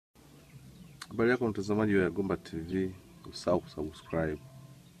Habari yako mtazamaji wa YAGOMBA TV, usahau kusubscribe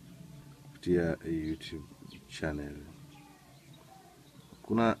kupitia YouTube channel.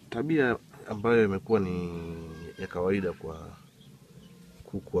 Kuna tabia ambayo imekuwa ni ya kawaida kwa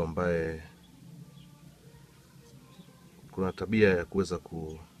kuku ambaye kuna tabia ya kuweza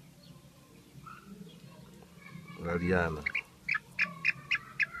kulaliana.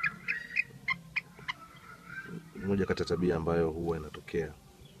 Moja kati ya tabia ambayo huwa inatokea.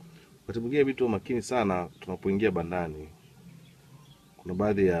 Wakati mwingine vitu makini sana tunapoingia bandani. Kuna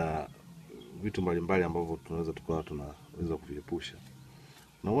baadhi ya vitu mbalimbali ambavyo tunaweza kuviepusha.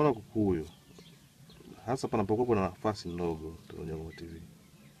 Naona kuku huyu hasa panapokuwa na nafasi ndogo kwenye TV.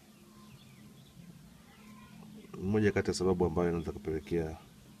 Moja kati ya sababu ambayo inaweza kupelekea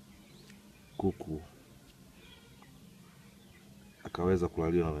kuku akaweza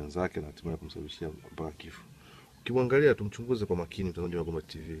kulaliwa na wenzake na hatimaye kumsababishia mpaka kifo. Ukimwangalia tumchunguze kwa makini mtazamaji wa YAGOMBA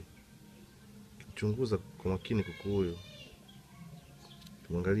TV. Chunguza kwa makini kuku huyu.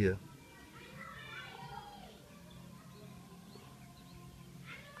 Tumwangalia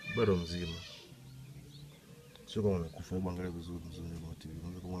bado mzima. Sio kama amekufa, hebu angalia vizuri mzuri kwa TV.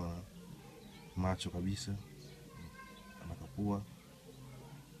 Unaweza kuona macho kabisa. Anakapua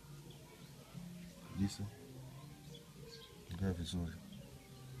kabisa. Angalia vizuri.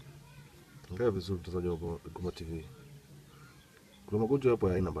 Angalia vizuri mtazamaji wa YAGOMBA TV. Kuna magonjwa hapo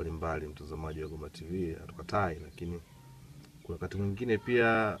ya aina mbalimbali mtazamaji wa YAGOMBA TV, hatukatai, lakini kuna wakati mwingine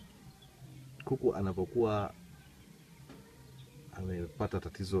pia kuku anapokuwa amepata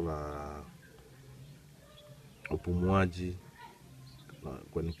tatizo la upumuaji,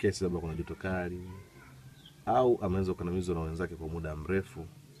 kwa ni kesi labda kuna joto kali au ameweza kukandamizwa na wenzake kwa muda mrefu,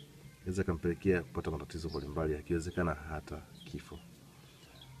 inaweza kumpelekea kupata matatizo mbalimbali, yakiwezekana hata kifo.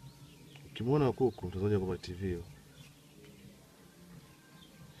 Ukimwona kuku mtazamaji wa YAGOMBA TV,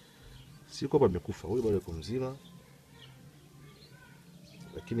 si kwamba amekufa, huyu bado yuko mzima,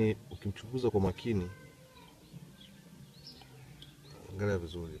 lakini ukimchunguza kwa makini, angalia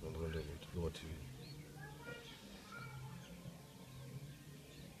vizuri mtazamaji wa YAGOMBA TV.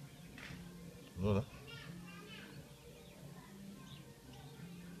 Unaona?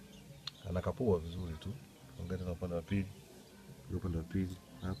 Anakapua vizuri tu. Angalia na upande wa pili. Upande wa pili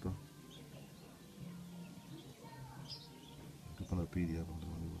hapa. Upande wa pili hapa ndio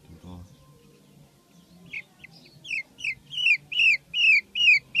tunaona.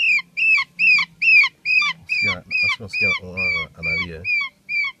 Sikia analia.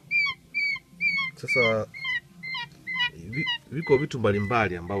 Sasa viko vitu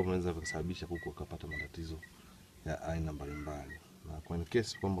mbalimbali ambavyo vinaweza kusababisha kuku akapata matatizo ya aina mbalimbali. Na kwa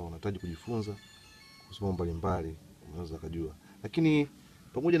kesi kwamba unahitaji kujifunza kuhusu mambo mbalimbali, unaweza kujua. Lakini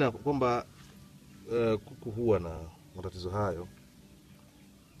pamoja na kwamba kuku huwa na matatizo hayo,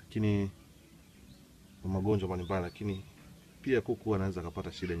 lakini magonjwa mbalimbali, lakini pia kuku anaweza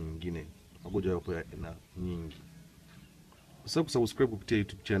kupata shida nyingine. Magonjwa yapo ya aina nyingi. Usisahau kusubscribe kupitia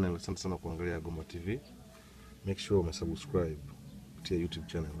YouTube channel. Asante sana kuangalia YAGOMBA TV. Make sure umesubscribe kupitia YouTube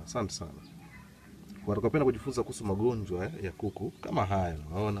channel. Asante sana. Kwa watakapenda kujifunza kuhusu magonjwa ya kuku kama haya,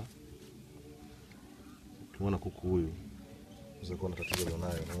 unaona? Unaona kuku huyu unaweza kuona tatizo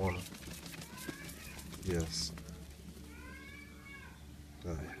nayo, unaona? Yes.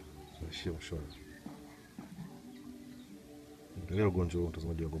 Haya, tunashia mshoro. Ndio ugonjwa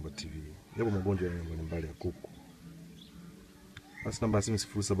mtazamaji wa YAGOMBA TV. Yapo magonjwa mbalimbali ya kuku. Basi namba ya simu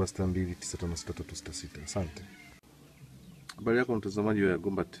 0762956366. Asante. Habari yako mtazamaji wa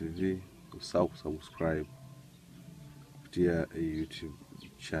YAGOMBA TV, usahau kusubscribe kupitia YouTube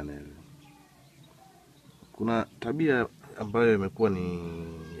channel. Kuna tabia ambayo imekuwa ni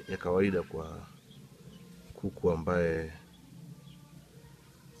ya kawaida kwa kuku ambaye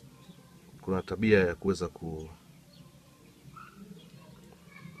kuna tabia ya kuweza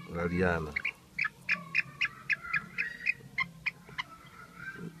kulaliana.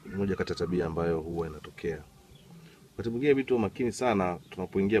 Moja kati ya tabia ambayo huwa inatokea. Wakati mwingine vitu makini sana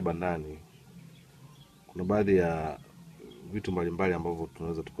tunapoingia bandani. Kuna baadhi ya vitu mbalimbali ambavyo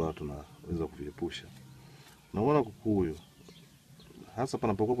tunaweza kuviepusha. Naona kuku huyu hasa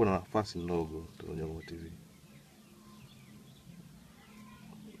panapokuwa na nafasi ndogo kwenye YAGOMBA TV.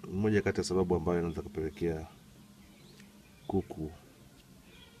 Moja kati ya sababu ambayo inaweza kupelekea kuku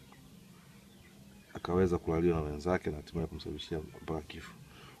akaweza kulaliwa na wenzake na hatimaye kumsababishia mpaka kifo.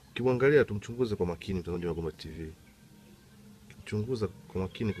 Ukimwangalia tumchunguze kwa makini mtazamaji wa YAGOMBA TV. Chunguza kwa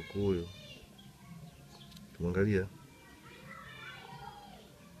makini kuku huyu. Tumwangalia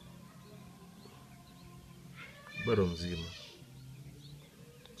bado mzima.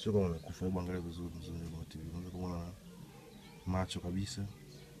 Sio kama amekufa, hebu angalia vizuri mzuri kwa TV. Unaweza kuona macho kabisa.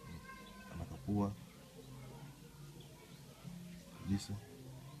 Anakapua pua kabisa.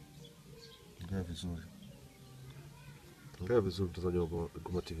 Angalia vizuri. Angalia vizuri mtazamaji wa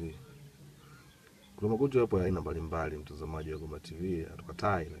YAGOMBA TV. Kuna magonjwa hapo ya aina mbalimbali mtazamaji wa YAGOMBA TV,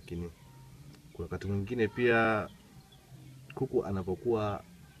 hatukatai, lakini kwa wakati mwingine pia kuku anapokuwa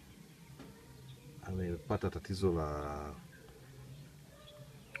amepata tatizo la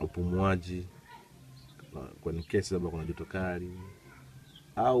upumuaji, kwa ni kesi labda kuna joto kali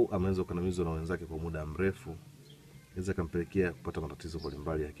au ameweza kukandamizwa na wenzake kwa muda mrefu, inaweza kumpelekea kupata matatizo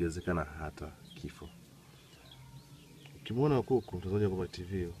mbalimbali, yakiwezekana hata kifo. Ukimwona kuku mtazamaji wa YAGOMBA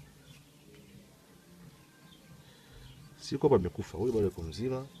TV, si kwamba amekufa, huyu bado yuko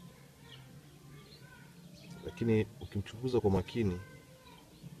mzima, lakini ukimchunguza kwa makini,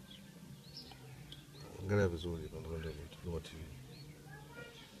 angalia vizuri mtazamaji wa YAGOMBA TV.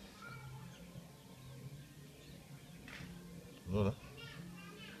 Unaona?